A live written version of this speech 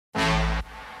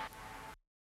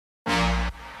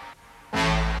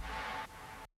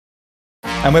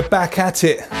And we're back at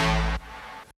it.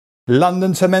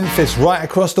 London to Memphis, right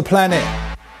across the planet.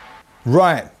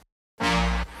 Right.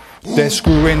 They're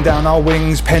screwing down our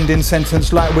wings, pending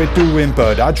sentence like we're doing,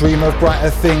 bird. I dream of brighter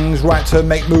things, right to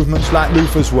make movements like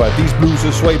Luther's word. These blues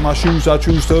have swayed my shoes, I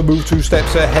choose to move 2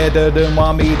 steps ahead of them.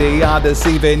 While media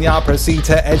deceiving, ya proceed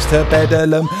to edge to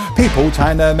bedlam. People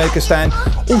trying to make a stand,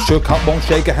 all shook up, won't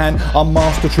shake a hand.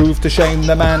 Unmask the truth to shame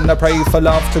the man, I pray for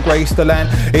love to grace the land.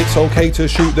 It's okay to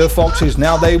shoot the foxes,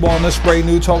 now they wanna spray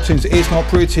new toxins. It's not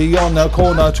pretty on the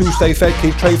corner to stay fed,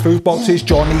 keep tray food boxes.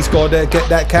 Johnny's gotta get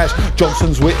that cash,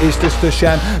 Johnson's wit is just a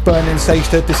sham. Burning sage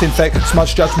to disinfect,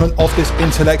 smudge judgment of this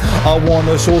intellect. I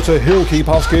wanna sort of heal, keep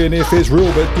asking if it's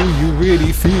real, but do you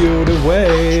really feel the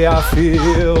way I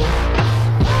feel?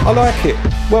 I like it,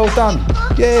 well done.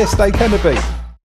 Yes, they can be.